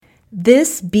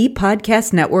This B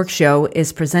Podcast Network show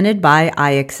is presented by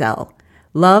IXL.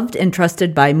 Loved and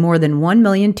trusted by more than 1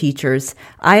 million teachers,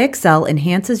 IXL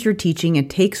enhances your teaching and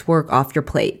takes work off your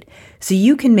plate, so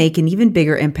you can make an even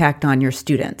bigger impact on your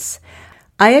students.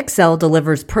 IXL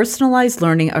delivers personalized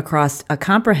learning across a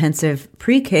comprehensive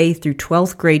pre-K through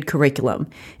 12th grade curriculum,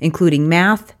 including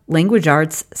math, language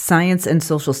arts, science, and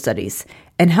social studies,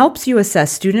 and helps you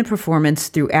assess student performance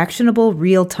through actionable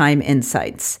real-time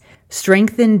insights.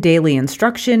 Strengthen daily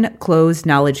instruction, close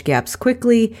knowledge gaps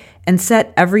quickly, and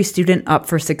set every student up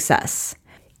for success.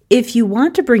 If you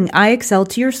want to bring IXL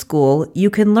to your school, you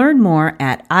can learn more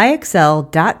at ixl.com/BE.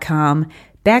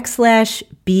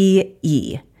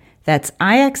 That's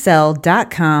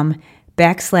ixl.com/BE.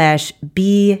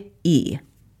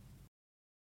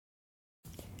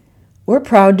 We're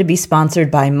proud to be sponsored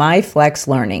by MyFlex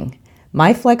Learning.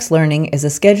 MyFlex Learning is a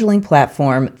scheduling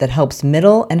platform that helps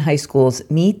middle and high schools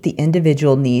meet the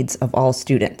individual needs of all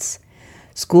students.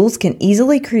 Schools can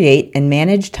easily create and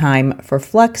manage time for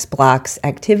flex blocks,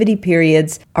 activity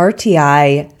periods,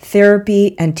 RTI,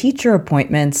 therapy, and teacher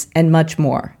appointments, and much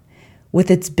more.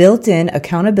 With its built-in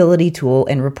accountability tool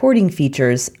and reporting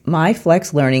features,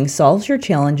 MyFlex Learning solves your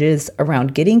challenges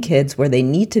around getting kids where they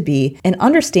need to be and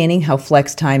understanding how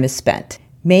flex time is spent.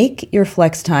 Make your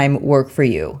flex time work for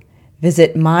you.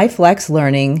 Visit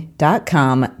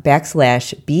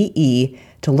myflexlearning.com/BE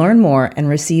to learn more and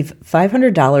receive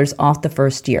 $500 off the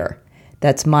first year.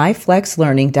 That's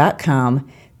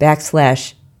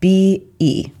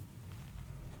myflexlearning.com/BE.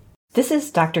 This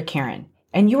is Dr. Karen,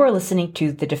 and you are listening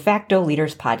to the De Facto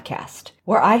Leaders Podcast,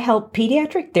 where I help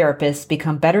pediatric therapists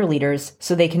become better leaders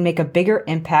so they can make a bigger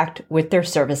impact with their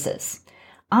services.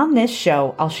 On this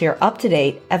show, I'll share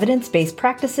up-to-date, evidence-based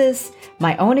practices,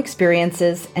 my own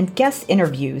experiences, and guest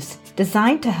interviews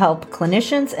designed to help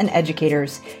clinicians and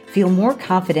educators feel more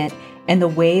confident in the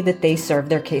way that they serve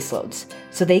their caseloads,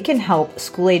 so they can help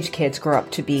school-age kids grow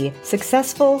up to be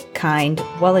successful, kind,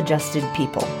 well-adjusted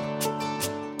people.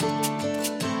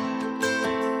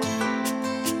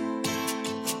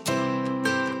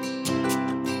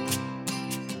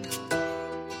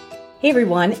 Hey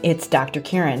everyone, it's Dr.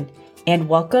 Karen. And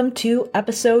welcome to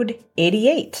episode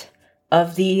 88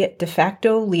 of the De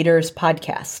Facto Leaders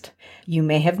Podcast. You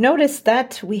may have noticed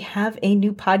that we have a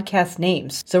new podcast name.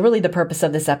 So really the purpose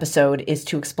of this episode is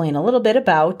to explain a little bit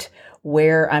about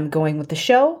where I'm going with the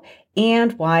show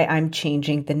and why I'm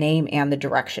changing the name and the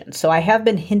direction. So I have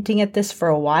been hinting at this for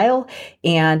a while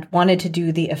and wanted to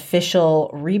do the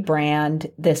official rebrand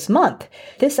this month.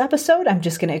 This episode, I'm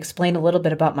just going to explain a little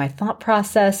bit about my thought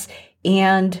process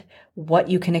and what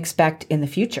you can expect in the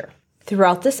future.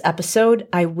 Throughout this episode,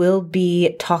 I will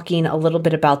be talking a little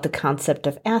bit about the concept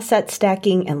of asset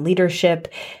stacking and leadership.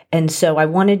 And so I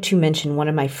wanted to mention one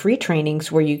of my free trainings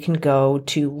where you can go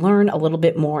to learn a little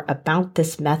bit more about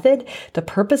this method. The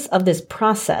purpose of this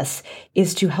process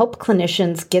is to help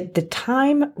clinicians get the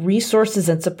time, resources,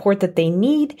 and support that they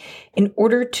need in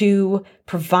order to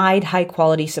provide high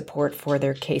quality support for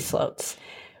their caseloads.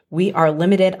 We are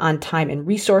limited on time and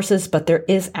resources, but there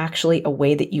is actually a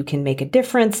way that you can make a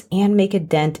difference and make a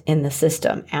dent in the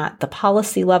system at the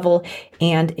policy level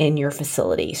and in your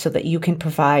facility so that you can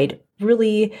provide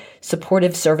really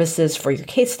supportive services for your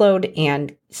caseload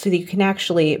and so that you can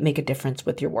actually make a difference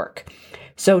with your work.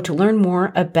 So to learn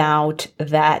more about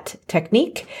that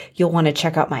technique, you'll want to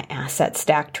check out my asset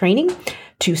stack training.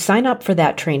 To sign up for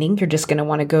that training, you're just going to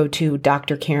want to go to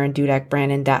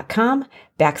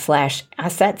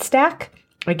drkarendudekbrandon.com/asset stack.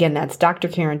 Again, that's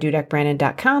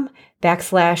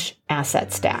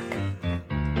drkarendudekbrandon.com/asset stack.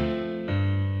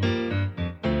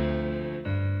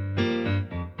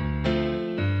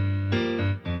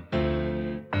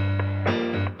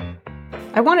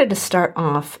 I wanted to start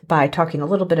off by talking a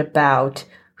little bit about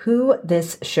who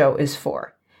this show is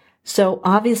for. So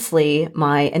obviously,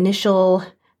 my initial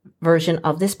version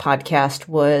of this podcast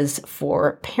was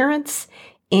for parents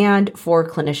and for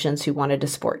clinicians who wanted to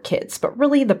support kids. But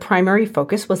really, the primary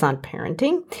focus was on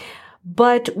parenting.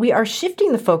 But we are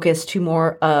shifting the focus to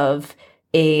more of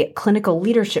a clinical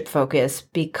leadership focus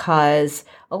because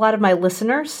a lot of my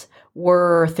listeners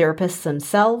were therapists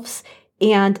themselves.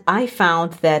 And I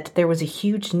found that there was a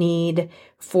huge need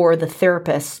for the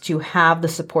therapists to have the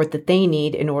support that they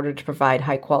need in order to provide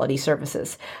high quality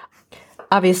services.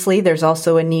 Obviously, there's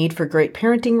also a need for great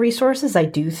parenting resources. I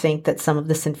do think that some of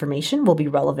this information will be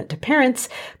relevant to parents,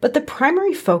 but the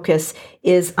primary focus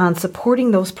is on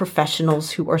supporting those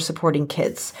professionals who are supporting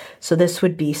kids. So this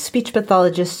would be speech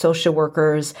pathologists, social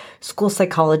workers, school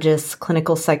psychologists,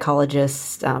 clinical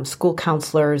psychologists, school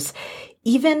counselors.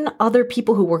 even other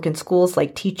people who work in schools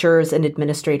like teachers and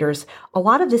administrators, a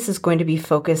lot of this is going to be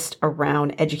focused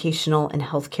around educational and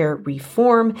healthcare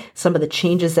reform, some of the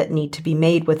changes that need to be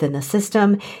made within the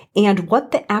system, and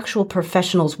what the actual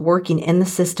professionals working in the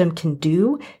system can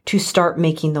do to start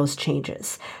making those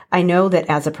changes. I know that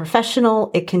as a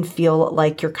professional, it can feel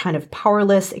like you're kind of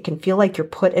powerless. It can feel like you're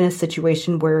put in a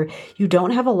situation where you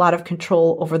don't have a lot of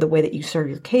control over the way that you serve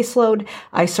your caseload.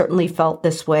 I certainly felt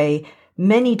this way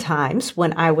many times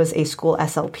when I was a school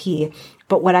SLP.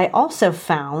 But what I also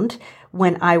found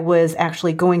when I was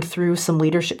actually going through some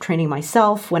leadership training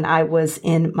myself, when I was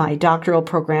in my doctoral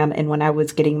program, and when I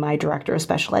was getting my Director of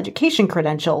Special Education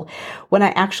credential, when I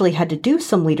actually had to do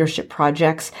some leadership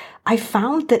projects, I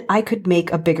found that I could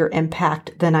make a bigger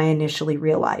impact than I initially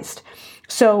realized.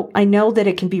 So I know that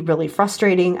it can be really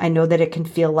frustrating. I know that it can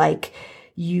feel like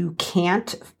you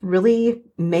can't really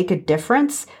make a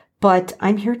difference, but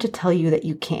I'm here to tell you that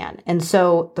you can. And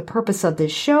so the purpose of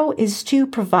this show is to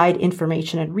provide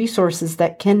information and resources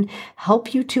that can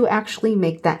help you to actually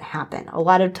make that happen. A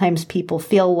lot of times people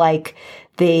feel like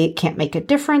they can't make a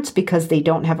difference because they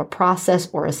don't have a process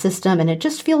or a system, and it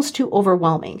just feels too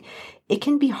overwhelming. It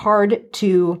can be hard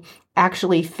to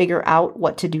actually figure out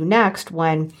what to do next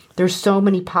when there's so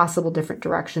many possible different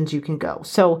directions you can go.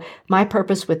 So my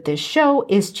purpose with this show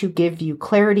is to give you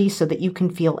clarity so that you can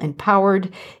feel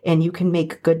empowered and you can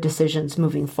make good decisions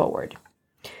moving forward.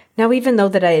 Now, even though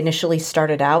that I initially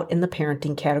started out in the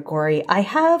parenting category, I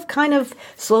have kind of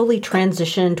slowly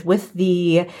transitioned with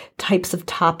the types of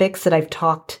topics that I've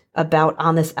talked about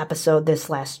on this episode this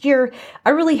last year. I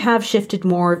really have shifted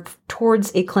more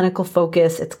towards a clinical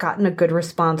focus. It's gotten a good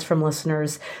response from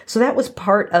listeners. So that was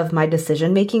part of my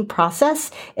decision-making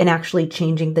process in actually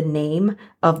changing the name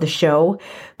of the show.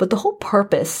 But the whole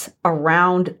purpose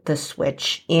around the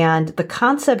switch and the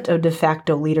concept of de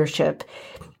facto leadership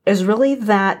is really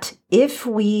that if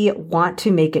we want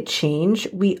to make a change,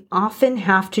 we often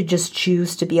have to just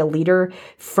choose to be a leader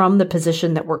from the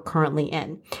position that we're currently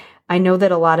in. I know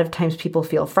that a lot of times people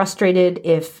feel frustrated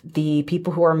if the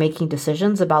people who are making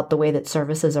decisions about the way that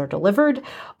services are delivered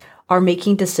are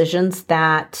making decisions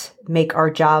that make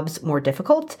our jobs more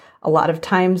difficult. A lot of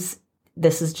times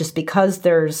this is just because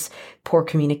there's poor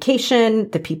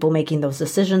communication. The people making those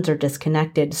decisions are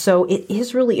disconnected. So it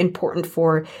is really important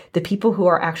for the people who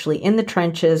are actually in the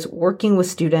trenches, working with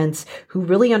students who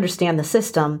really understand the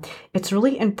system. It's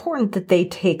really important that they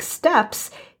take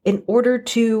steps in order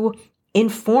to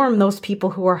inform those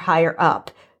people who are higher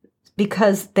up,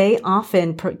 because they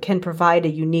often can provide a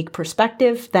unique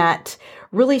perspective that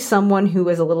really someone who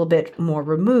is a little bit more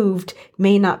removed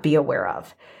may not be aware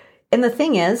of. And the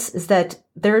thing is that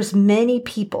there's many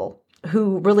people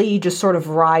who really just sort of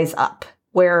rise up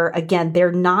where, again,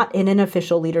 they're not in an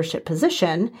official leadership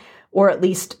position, or at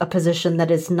least a position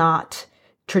that is not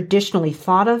traditionally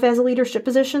thought of as a leadership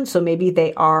position. So maybe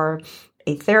they are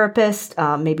a therapist,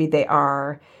 maybe they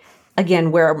are,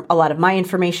 again, where a lot of my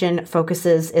information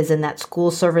focuses is in that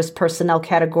school service personnel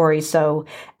category. So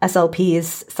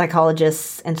SLPs,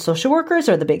 psychologists, and social workers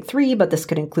are the big three, but this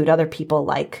could include other people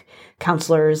like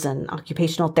counselors and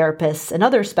occupational therapists and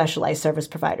other specialized service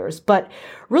providers. But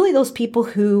really those people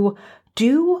who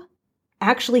do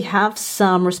actually have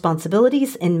some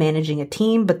responsibilities in managing a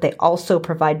team, but they also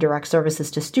provide direct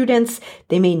services to students.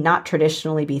 They may not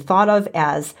traditionally be thought of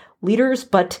as leaders,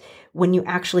 but when you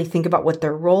actually think about what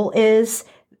their role is,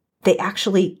 they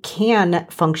actually can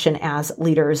function as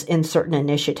leaders in certain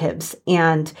initiatives.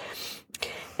 And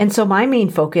so my main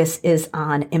focus is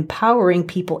on empowering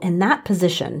people in that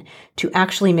position to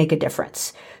actually make a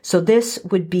difference. So this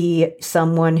would be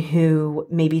someone who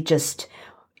maybe just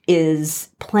is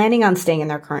planning on staying in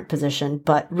their current position,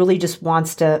 but really just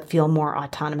wants to feel more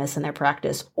autonomous in their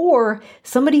practice, or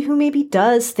somebody who maybe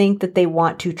does think that they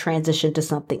want to transition to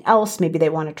something else. Maybe they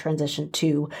want to transition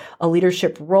to a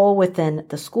leadership role within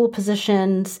the school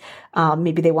positions.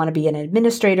 Maybe they want to be an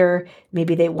administrator.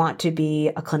 Maybe they want to be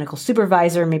a clinical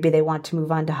supervisor. Maybe they want to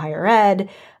move on to higher ed.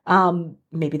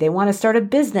 Maybe they want to start a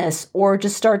business or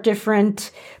just start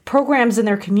different programs in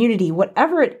their community,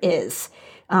 whatever it is.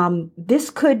 This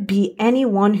could be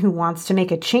anyone who wants to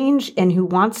make a change and who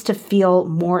wants to feel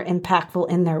more impactful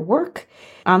in their work.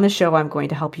 On the show, I'm going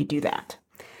to help you do that.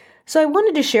 So I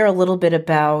wanted to share a little bit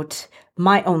about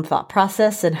my own thought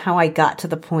process and how I got to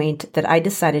the point that I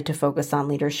decided to focus on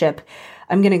leadership.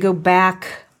 I'm going to go back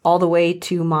all the way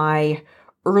to my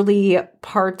early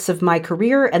parts of my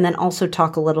career and then also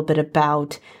talk a little bit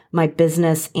about my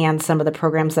business and some of the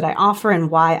programs that I offer and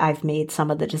why I've made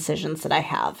some of the decisions that I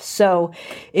have. So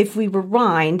if we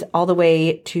rewind all the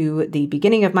way to the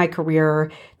beginning of my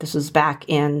career, this was back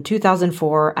in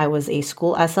 2004, I was a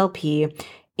school SLP,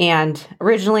 and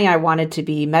originally I wanted to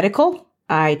be medical.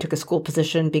 I took a school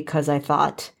position because I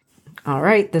thought, all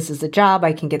right, this is a job.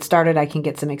 I can get started. I can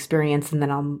get some experience and then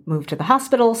I'll move to the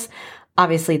hospitals.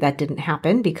 Obviously, that didn't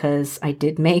happen because I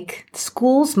did make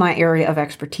schools my area of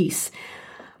expertise.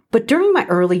 But during my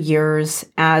early years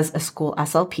as a school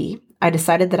SLP, I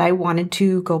decided that I wanted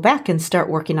to go back and start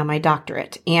working on my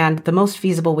doctorate. And the most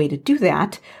feasible way to do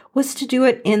that was to do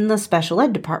it in the special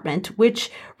ed department,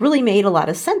 which really made a lot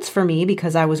of sense for me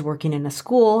because I was working in a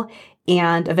school.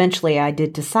 And eventually I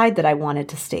did decide that I wanted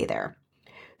to stay there.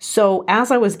 So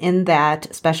as I was in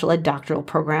that special ed doctoral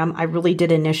program, I really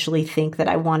did initially think that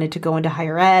I wanted to go into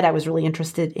higher ed. I was really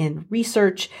interested in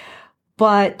research,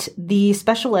 but the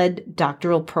special ed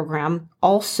doctoral program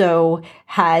also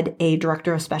had a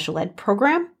director of special ed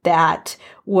program that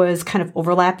was kind of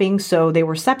overlapping. So they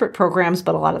were separate programs,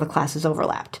 but a lot of the classes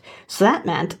overlapped. So that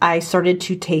meant I started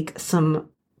to take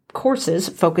some courses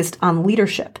focused on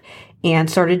leadership and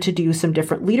started to do some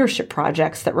different leadership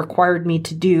projects that required me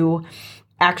to do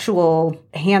actual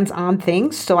hands-on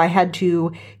things. So I had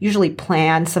to usually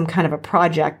plan some kind of a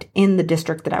project in the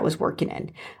district that I was working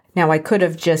in. Now, I could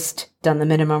have just done the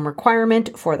minimum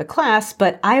requirement for the class,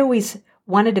 but I always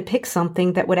wanted to pick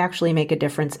something that would actually make a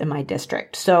difference in my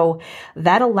district. So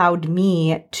that allowed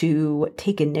me to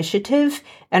take initiative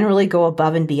and really go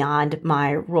above and beyond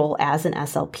my role as an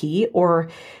SLP, or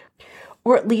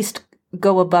at least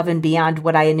go above and beyond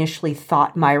what I initially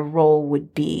thought my role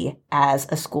would be as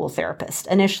a school therapist.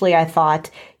 Initially, I thought,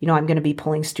 I'm going to be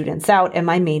pulling students out and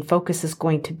my main focus is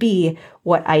going to be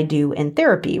what I do in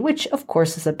therapy, which of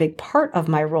course is a big part of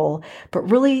my role. But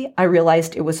really, I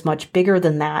realized it was much bigger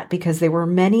than that because there were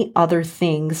many other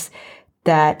things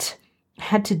that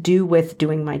had to do with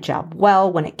doing my job well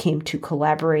when it came to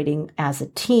collaborating as a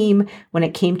team, when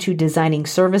it came to designing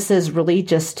services, really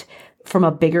just from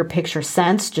a bigger picture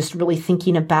sense, just really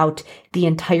thinking about the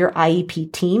entire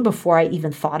IEP team before I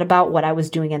even thought about what I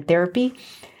was doing in therapy.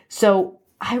 So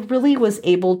I really was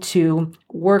able to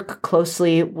work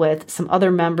closely with some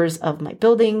other members of my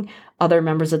building, other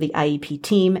members of the IEP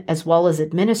team, as well as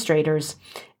administrators.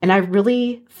 And I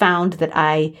really found that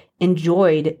I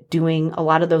enjoyed doing a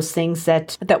lot of those things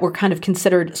that were kind of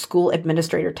considered school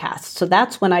administrator tasks. So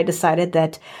that's when I decided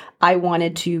that I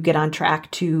wanted to get on track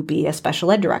to be a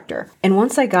special ed director. And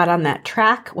once I got on that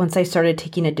track, once I started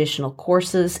taking additional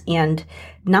courses and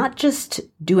not just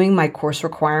doing my course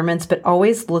requirements, but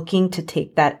always looking to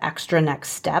take that extra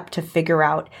next step to figure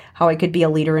out how I could be a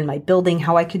leader in my building,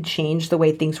 how I could change the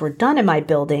way things were done in my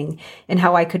building, and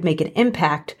how I could make an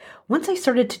impact. Once I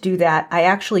started to do that, I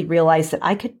actually realized that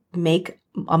I could make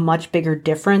a much bigger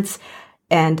difference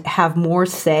and have more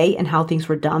say in how things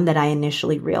were done than I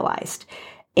initially realized.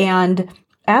 And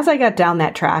as I got down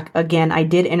that track, again, I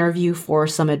did interview for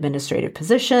some administrative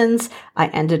positions. I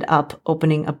ended up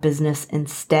opening a business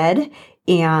instead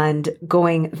and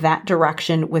going that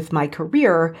direction with my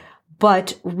career.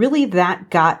 But really that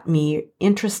got me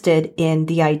interested in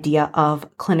the idea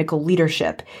of clinical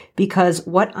leadership, because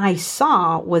what I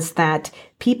saw was that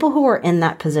people who are in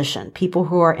that position, people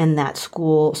who are in that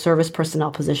school service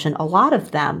personnel position, a lot of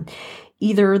them,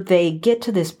 either they get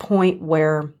to this point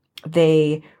where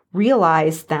they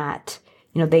realize that,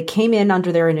 they came in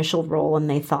under their initial role and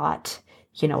they thought,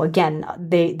 again,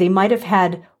 they might have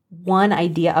had one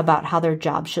idea about how their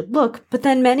job should look, but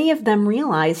then many of them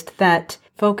realized that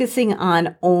focusing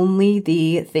on only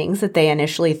the things that they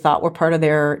initially thought were part of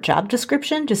their job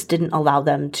description just didn't allow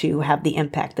them to have the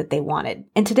impact that they wanted.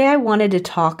 And today I wanted to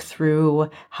talk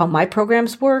through how my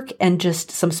programs work and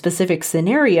just some specific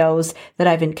scenarios that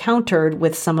I've encountered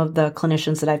with some of the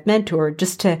clinicians that I've mentored,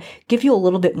 just to give you a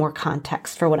little bit more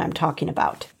context for what I'm talking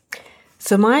about.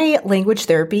 So my language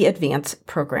therapy advanced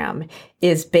program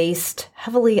is based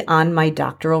heavily on my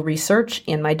doctoral research,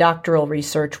 and my doctoral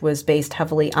research was based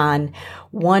heavily on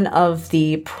one of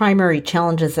the primary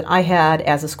challenges that I had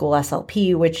as a school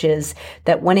SLP, which is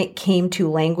that when it came to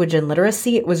language and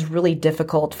literacy, it was really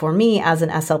difficult for me as an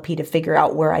SLP to figure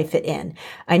out where I fit in.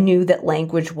 I knew that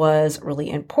language was really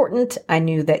important. I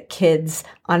knew that kids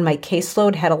on my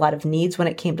caseload had a lot of needs when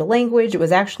it came to language. It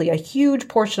was actually a huge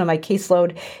portion of my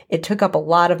caseload. It took up a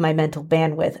lot of my mental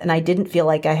bandwidth, and I didn't feel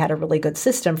like I had a really good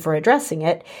system for addressing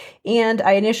it. And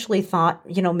I initially thought,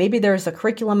 maybe there's a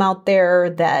curriculum out there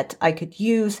that I could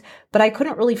use, but I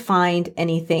couldn't really find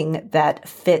anything that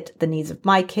fit the needs of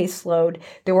my caseload.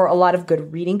 There were a lot of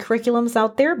good reading curriculums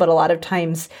out there, but a lot of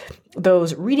times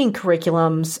those reading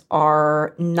curriculums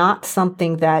are not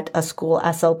something that a school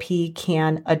SLP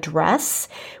can address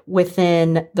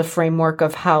within the framework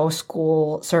of how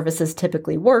school services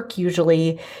typically work.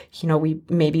 Usually, we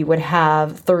maybe would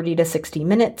have 30 to 60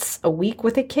 minutes a week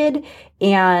with a kid,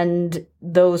 and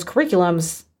those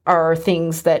curriculums are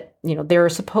things that, they're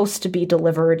supposed to be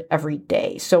delivered every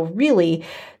day. So really,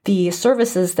 the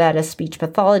services that a speech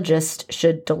pathologist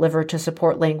should deliver to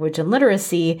support language and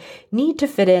literacy need to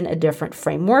fit in a different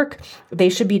framework. They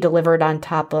should be delivered on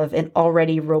top of an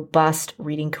already robust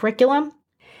reading curriculum.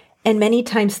 And many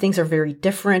times things are very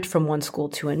different from one school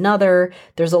to another.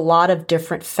 There's a lot of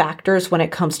different factors when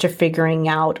it comes to figuring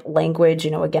out language.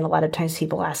 Again, a lot of times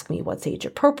people ask me what's age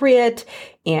appropriate,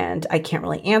 and I can't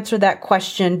really answer that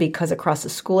question because across the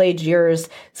school age years,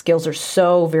 skills are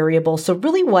so variable. So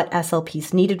really what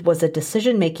SLPs needed was a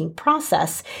decision-making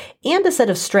process and a set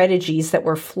of strategies that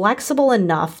were flexible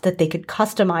enough that they could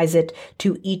customize it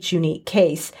to each unique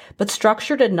case, but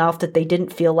structured enough that they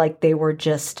didn't feel like they were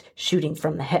just shooting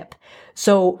from the hip.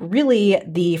 So really,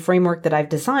 the framework that I've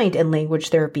designed in Language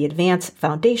Therapy Advanced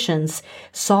Foundations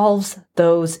solves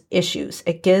those issues.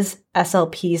 It gives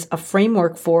SLPs a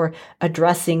framework for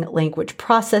addressing language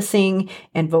processing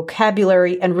and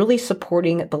vocabulary and really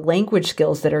supporting the language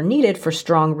skills that are needed for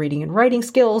strong reading and writing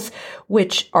skills,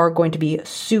 which are going to be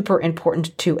super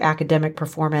important to academic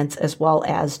performance as well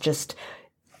as just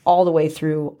all the way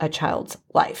through a child's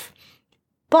life.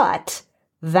 But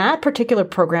that particular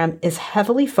program is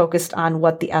heavily focused on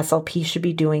what the SLP should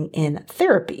be doing in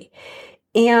therapy.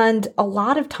 And a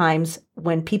lot of times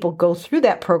when people go through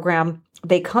that program,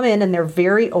 they come in and they're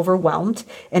very overwhelmed.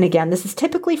 And again, this is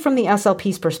typically from the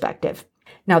SLP's perspective.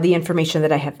 Now, the information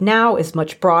that I have now is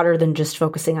much broader than just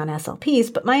focusing on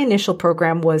SLPs, but my initial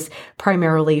program was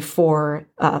primarily for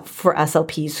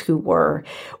SLPs who were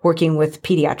working with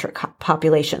pediatric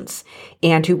populations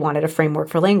and who wanted a framework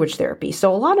for language therapy.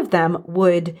 So a lot of them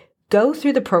would go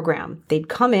through the program. They'd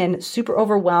come in super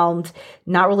overwhelmed,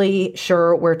 not really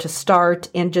sure where to start,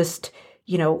 and just,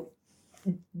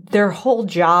 their whole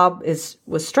job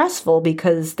was stressful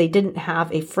because they didn't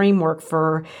have a framework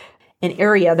for an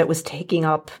area that was taking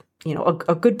up,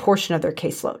 a good portion of their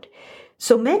caseload.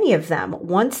 So many of them,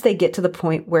 once they get to the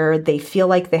point where they feel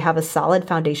like they have a solid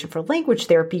foundation for language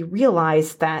therapy,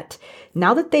 realize that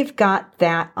now that they've got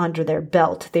that under their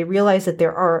belt, they realize that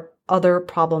there are other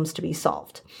problems to be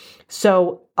solved.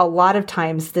 So a lot of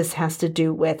times this has to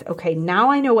do with, okay,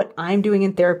 now I know what I'm doing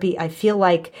in therapy. I feel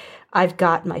like I've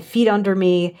got my feet under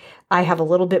me. I have a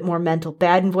little bit more mental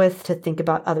bandwidth to think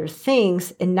about other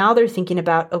things. And now they're thinking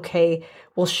about, okay,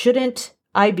 well, shouldn't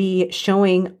I be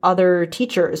showing other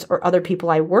teachers or other people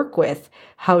I work with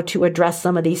how to address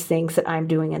some of these things that I'm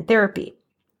doing in therapy?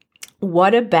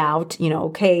 What about,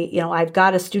 I've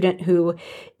got a student who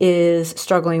is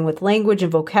struggling with language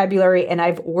and vocabulary, and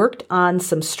I've worked on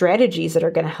some strategies that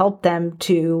are going to help them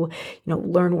to,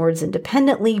 learn words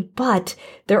independently, but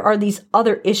there are these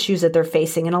other issues that they're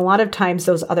facing. And a lot of times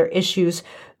those other issues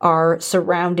are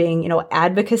surrounding,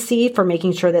 advocacy for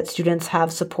making sure that students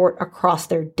have support across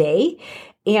their day.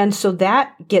 And so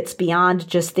that gets beyond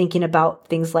just thinking about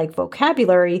things like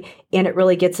vocabulary, and it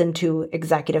really gets into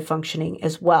executive functioning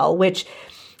as well, which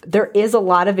there is a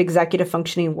lot of executive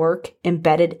functioning work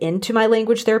embedded into my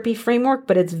language therapy framework,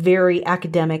 but it's very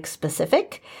academic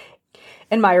specific.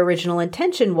 And my original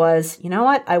intention was,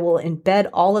 I will embed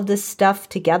all of this stuff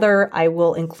together. I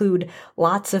will include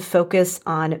lots of focus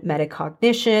on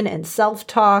metacognition and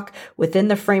self-talk within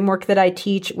the framework that I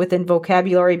teach within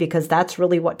vocabulary, because that's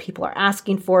really what people are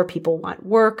asking for. People want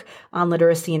work on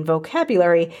literacy and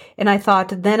vocabulary. And I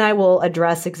thought, then I will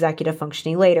address executive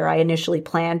functioning later. I initially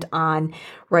planned on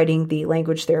writing the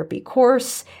language therapy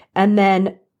course and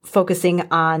then focusing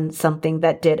on something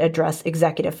that did address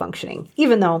executive functioning,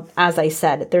 even though, as I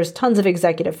said, there's tons of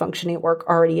executive functioning work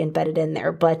already embedded in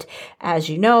there. But as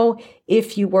you know,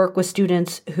 if you work with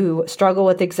students who struggle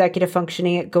with executive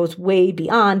functioning, it goes way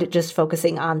beyond just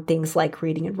focusing on things like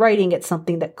reading and writing. It's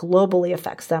something that globally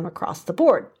affects them across the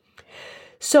board.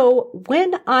 So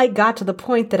when I got to the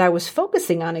point that I was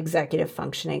focusing on executive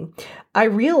functioning, I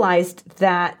realized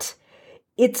that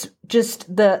it's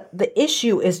just the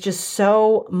issue is just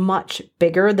so much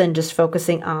bigger than just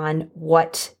focusing on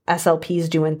what SLPs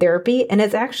do in therapy. And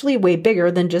it's actually way bigger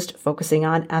than just focusing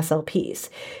on SLPs.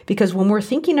 Because when we're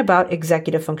thinking about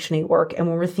executive functioning work and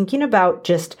when we're thinking about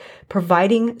just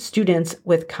providing students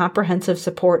with comprehensive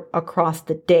support across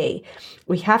the day,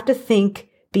 we have to think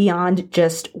beyond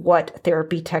just what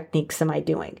therapy techniques am I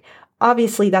doing.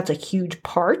 obviously that's a huge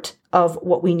part of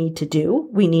what we need to do.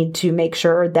 We need to make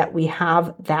sure that we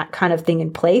have that kind of thing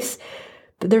in place,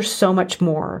 but there's so much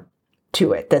more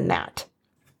to it than that.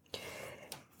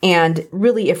 And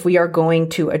really, if we are going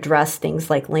to address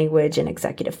things like language and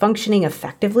executive functioning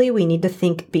effectively, we need to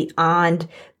think beyond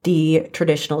the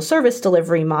traditional service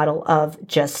delivery model of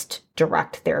just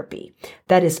direct therapy.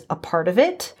 That is a part of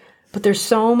it, but there's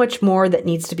so much more that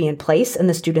needs to be in place in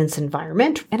the student's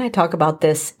environment. And I talk about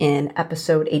this in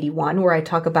episode 81, where I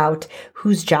talk about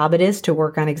whose job it is to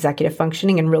work on executive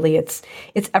functioning. And really, it's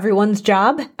everyone's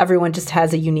job. Everyone just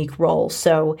has a unique role.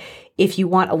 So if you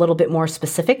want a little bit more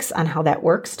specifics on how that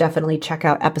works, definitely check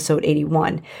out episode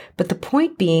 81. But the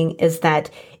point being is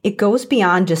that it goes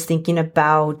beyond just thinking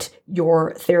about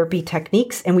your therapy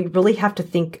techniques, and we really have to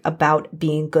think about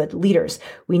being good leaders.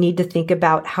 We need to think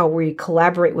about how we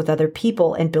collaborate with other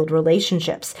people and build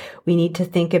relationships. We need to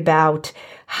think about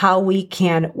how we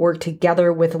can work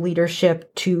together with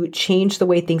leadership to change the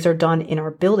way things are done in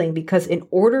our building. Because in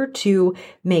order to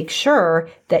make sure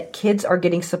that kids are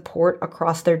getting support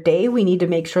across their day, we need to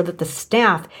make sure that the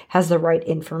staff has the right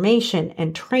information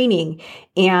and training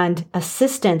and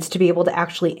assistance to be able to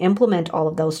actually implement all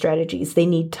of those strategies. They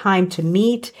need time to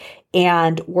meet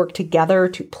and work together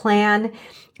to plan.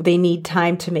 They need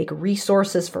time to make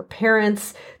resources for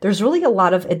parents. There's really a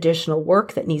lot of additional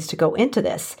work that needs to go into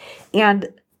this.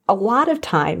 And a lot of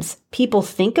times people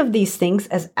think of these things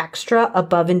as extra,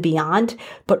 above and beyond,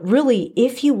 but really,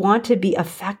 if you want to be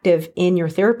effective in your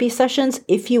therapy sessions,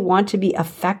 if you want to be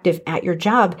effective at your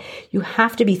job, you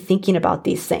have to be thinking about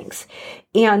these things.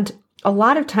 And a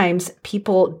lot of times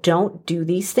people don't do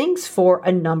these things for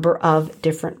a number of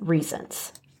different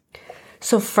reasons.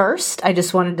 So first, I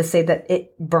just wanted to say that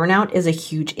burnout is a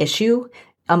huge issue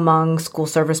among school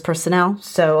service personnel.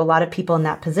 So a lot of people in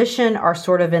that position are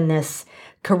sort of in this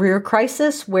career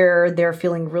crisis where they're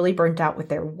feeling really burnt out with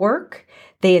their work.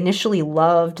 They initially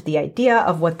loved the idea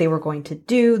of what they were going to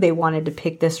do. They wanted to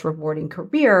pick this rewarding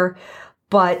career,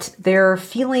 but they're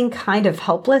feeling kind of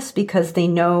helpless because they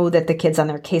know that the kids on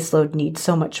their caseload need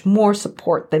so much more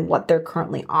support than what they're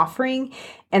currently offering,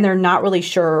 and they're not really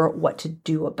sure what to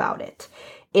do about it.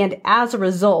 And as a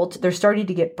result, they're starting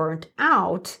to get burnt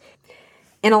out,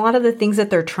 and a lot of the things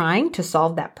that they're trying to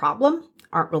solve that problem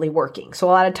aren't really working. So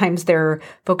a lot of times they're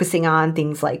focusing on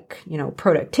things like,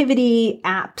 productivity,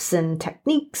 apps and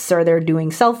techniques, or they're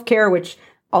doing self-care, which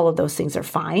all of those things are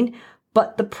fine.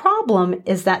 But the problem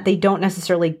is that they don't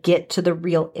necessarily get to the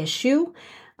real issue.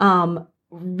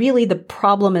 Really, the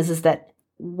problem is that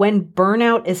when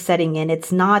burnout is setting in,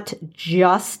 it's not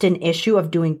just an issue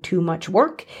of doing too much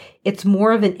work. It's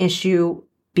more of an issue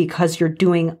because you're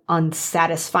doing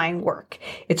unsatisfying work.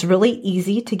 It's really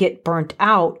easy to get burnt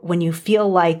out when you feel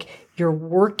like you're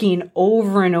working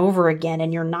over and over again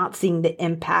and you're not seeing the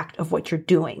impact of what you're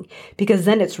doing, because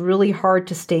then it's really hard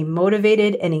to stay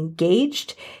motivated and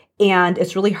engaged. And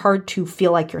it's really hard to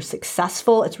feel like you're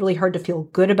successful. It's really hard to feel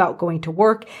good about going to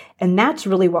work. And that's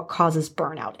really what causes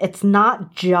burnout. It's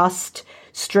not just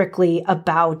strictly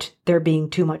about there being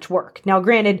too much work. Now,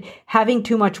 granted, having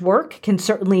too much work can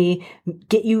certainly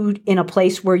get you in a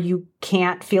place where you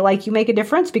can't feel like you make a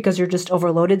difference because you're just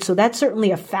overloaded. So that's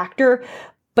certainly a factor.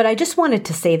 But I just wanted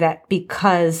to say that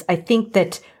because I think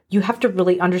that you have to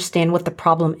really understand what the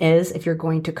problem is if you're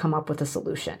going to come up with a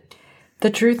solution. The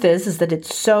truth is that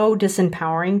it's so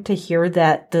disempowering to hear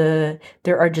that there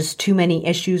are just too many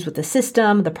issues with the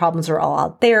system. The problems are all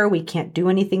out there. We can't do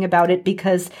anything about it,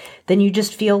 because then you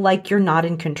just feel like you're not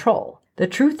in control. The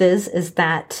truth is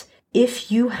that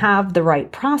if you have the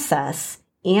right process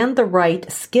and the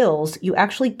right skills, you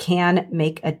actually can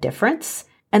make a difference.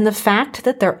 And the fact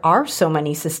that there are so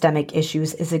many systemic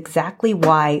issues is exactly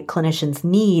why clinicians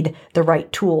need the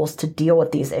right tools to deal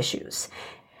with these issues.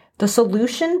 The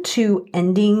solution to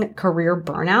ending career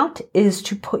burnout is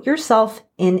to put yourself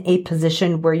in a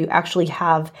position where you actually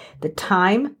have the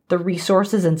time, the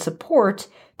resources, and support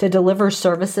to deliver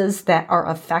services that are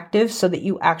effective so that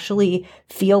you actually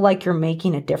feel like you're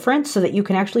making a difference, so that you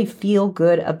can actually feel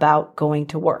good about going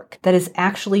to work. That is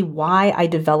actually why I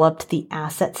developed the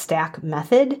asset stack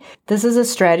method. This is a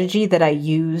strategy that I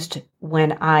used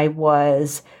when I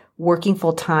was working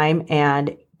full-time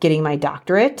and getting my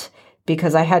doctorate,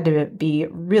 because I had to be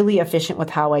really efficient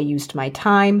with how I used my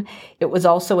time. It was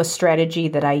also a strategy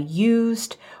that I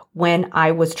used when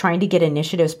I was trying to get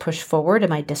initiatives pushed forward in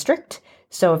my district.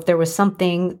 So if there was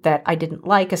something that I didn't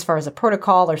like as far as a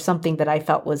protocol or something that I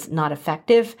felt was not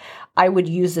effective, I would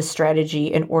use this strategy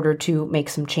in order to make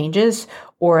some changes,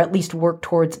 or at least work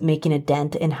towards making a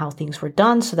dent in how things were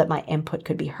done so that my input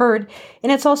could be heard.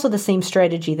 And it's also the same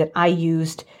strategy that I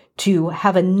used to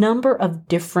have a number of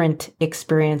different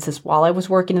experiences while I was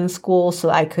working in the school so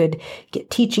I could get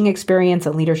teaching experience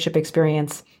and leadership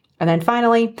experience. And then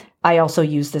finally, I also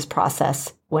used this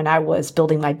process when I was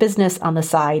building my business on the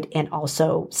side and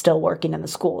also still working in the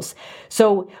schools.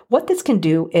 So what this can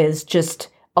do is just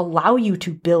allow you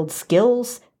to build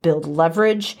skills, build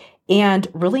leverage, and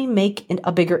really make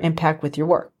a bigger impact with your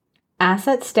work.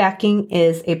 Asset stacking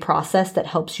is a process that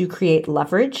helps you create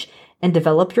leverage and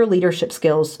develop your leadership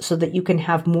skills so that you can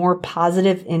have more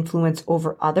positive influence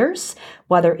over others,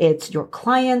 whether it's your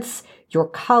clients, your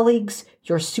colleagues,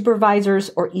 your supervisors,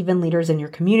 or even leaders in your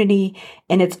community.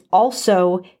 And it's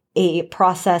also a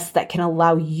process that can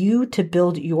allow you to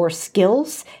build your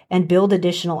skills and build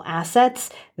additional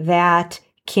assets that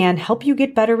can help you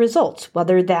get better results,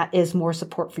 whether that is more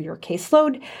support for your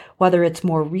caseload, whether it's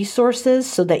more resources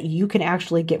so that you can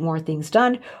actually get more things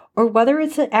done, or whether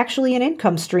it's actually an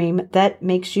income stream that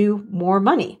makes you more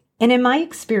money. And in my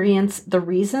experience, the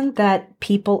reason that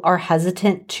people are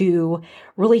hesitant to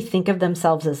really think of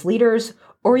themselves as leaders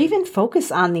or even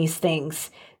focus on these things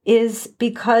is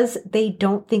because they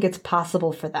don't think it's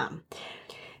possible for them.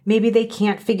 Maybe they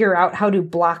can't figure out how to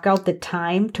block out the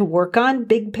time to work on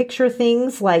big picture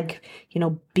things like,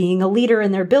 being a leader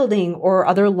in their building or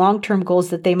other long-term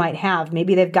goals that they might have.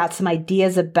 Maybe they've got some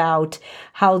ideas about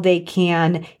how they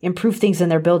can improve things in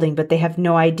their building, but they have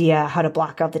no idea how to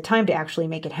block out the time to actually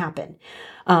make it happen.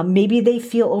 Maybe they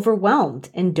feel overwhelmed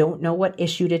and don't know what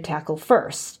issue to tackle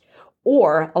first.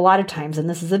 Or a lot of times, and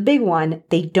this is a big one,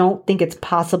 they don't think it's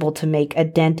possible to make a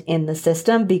dent in the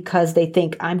system because they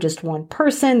think I'm just one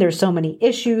person. There's so many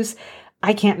issues.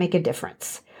 I can't make a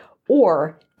difference.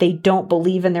 Or they don't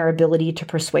believe in their ability to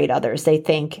persuade others. They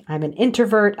think I'm an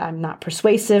introvert. I'm not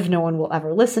persuasive. No one will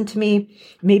ever listen to me.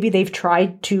 Maybe they've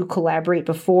tried to collaborate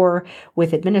before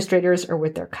with administrators or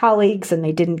with their colleagues and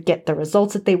they didn't get the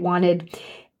results that they wanted.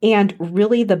 And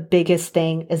really the biggest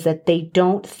thing is that they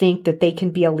don't think that they can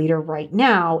be a leader right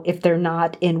now if they're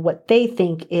not in what they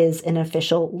think is an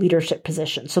official leadership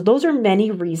position. So those are many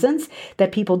reasons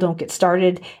that people don't get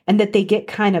started and that they get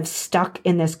kind of stuck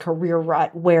in this career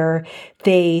rut where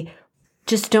they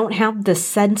just don't have the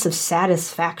sense of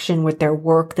satisfaction with their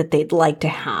work that they'd like to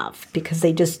have because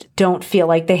they just don't feel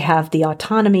like they have the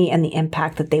autonomy and the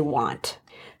impact that they want.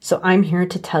 So I'm here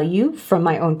to tell you from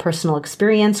my own personal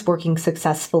experience working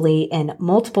successfully in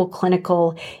multiple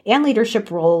clinical and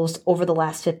leadership roles over the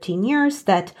last 15 years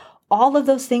that all of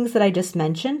those things that I just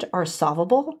mentioned are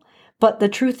solvable. But the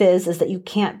truth is that you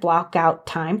can't block out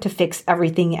time to fix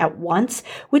everything at once,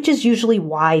 which is usually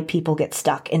why people get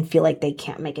stuck and feel like they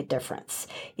can't make a difference.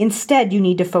 Instead, you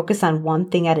need to focus on one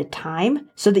thing at a time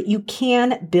so that you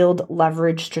can build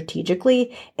leverage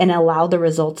strategically and allow the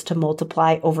results to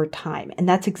multiply over time. And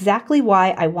that's exactly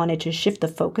why I wanted to shift the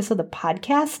focus of the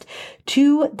podcast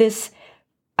to this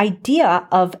idea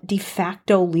of de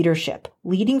facto leadership,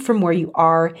 leading from where you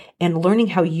are and learning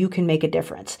how you can make a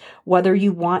difference, whether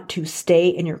you want to stay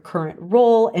in your current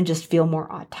role and just feel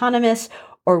more autonomous,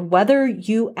 or whether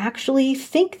you actually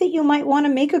think that you might want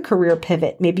to make a career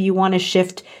pivot. Maybe you want to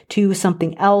shift to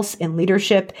something else in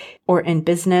leadership or in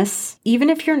business. Even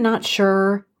if you're not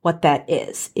sure what that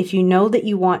is, if you know that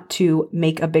you want to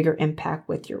make a bigger impact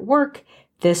with your work,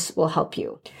 this will help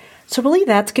you. So really,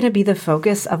 that's going to be the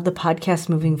focus of the podcast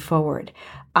moving forward.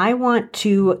 I want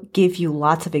to give you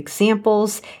lots of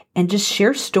examples and just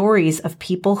share stories of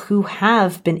people who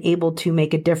have been able to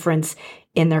make a difference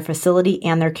in their facility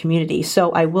and their community.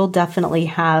 So I will definitely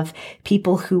have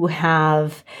people who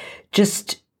have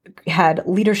just had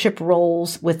leadership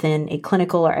roles within a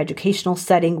clinical or educational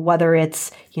setting, whether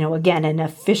it's, again, an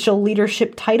official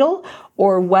leadership title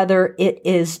or whether it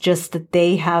is just that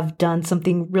they have done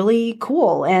something really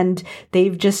cool and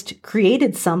they've just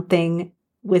created something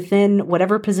within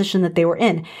whatever position that they were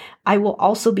in. I will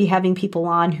also be having people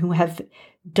on who have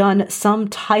done some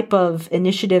type of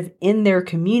initiative in their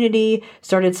community,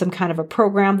 started some kind of a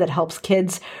program that helps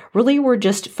kids. Really, we're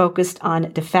just focused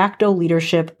on de facto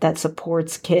leadership that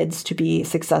supports kids to be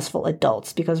successful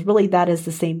adults, because really that is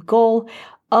the same goal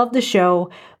of the show,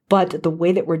 but the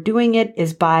way that we're doing it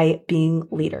is by being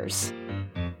leaders.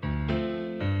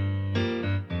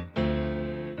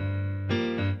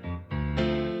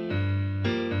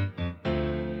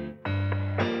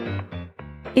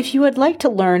 If you would like to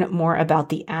learn more about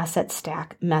the asset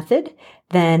stack method,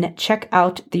 then check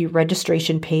out the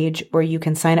registration page where you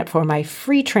can sign up for my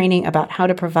free training about how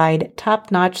to provide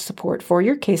top-notch support for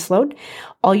your caseload.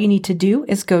 All you need to do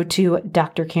is go to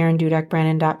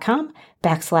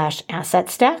drkarendudekbrannon.com/asset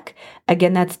stack.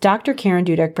 Again, that's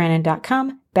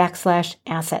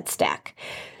drkarendudekbrannon.com/asset stack.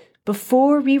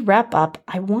 Before we wrap up,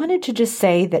 I wanted to just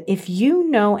say that if you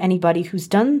know anybody who's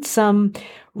done some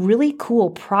really cool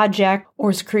project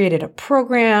or has created a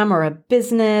program or a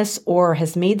business or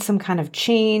has made some kind of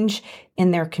change in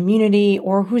their community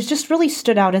or who's just really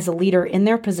stood out as a leader in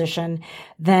their position,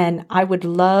 then I would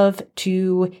love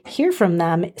to hear from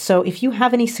them. So if you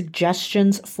have any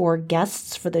suggestions for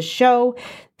guests for the show,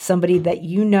 somebody that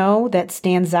you know that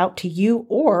stands out to you,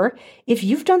 or if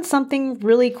you've done something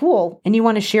really cool and you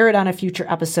want to share it on a future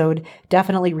episode,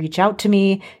 definitely reach out to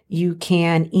me. You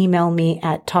can email me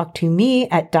at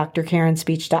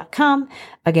talktome@drkarenspeech.com.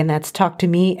 Again, that's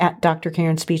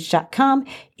talktome@drkarenspeech.com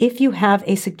if you have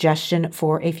a suggestion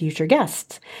for a future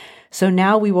guest. So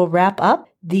now we will wrap up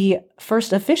the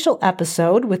first official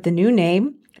episode with the new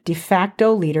name, De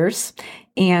Facto Leaders.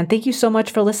 And thank you so much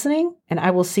for listening, and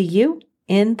I will see you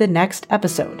in the next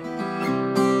episode.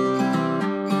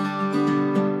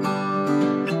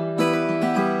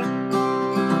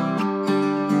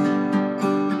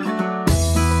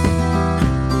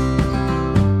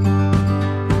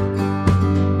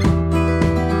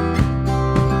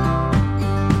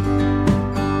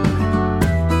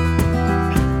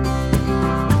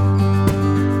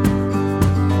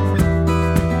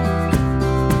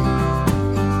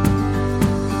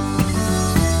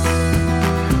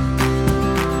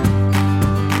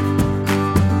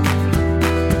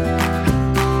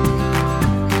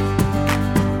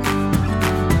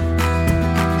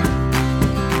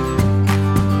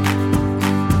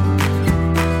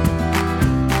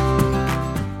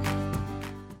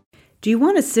 Do you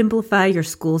want to simplify your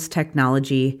school's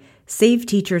technology, save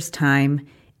teachers time,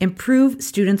 improve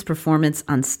students' performance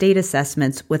on state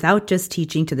assessments without just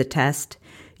teaching to the test?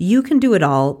 You can do it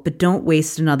all, but don't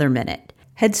waste another minute.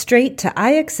 Head straight to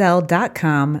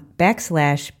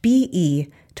ixl.com/BE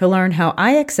to learn how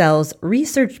IXL's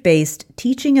research-based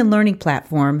teaching and learning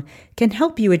platform can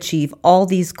help you achieve all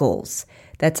these goals.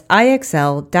 That's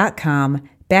ixl.com/BE.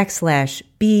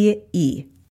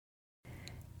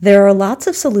 There are lots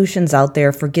of solutions out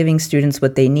there for giving students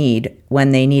what they need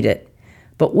when they need it.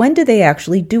 But when do they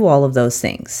actually do all of those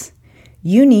things?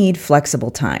 You need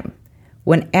flexible time.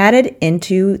 When added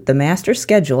into the master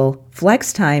schedule,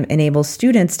 flex time enables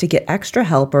students to get extra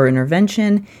help or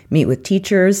intervention, meet with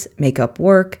teachers, make up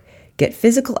work, get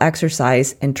physical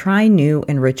exercise, and try new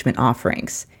enrichment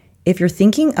offerings. If you're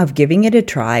thinking of giving it a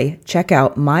try, check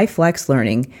out My Flex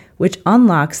Learning, which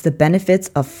unlocks the benefits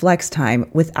of flex time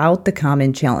without the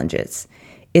common challenges.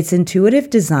 Its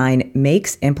intuitive design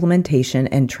makes implementation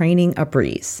and training a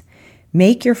breeze.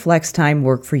 Make your flex time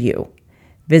work for you.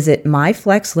 Visit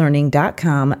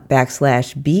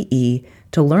myflexlearning.com/BE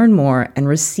to learn more and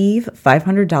receive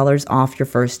 $500 off your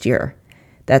first year.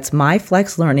 That's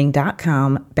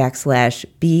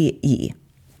myflexlearning.com/BE.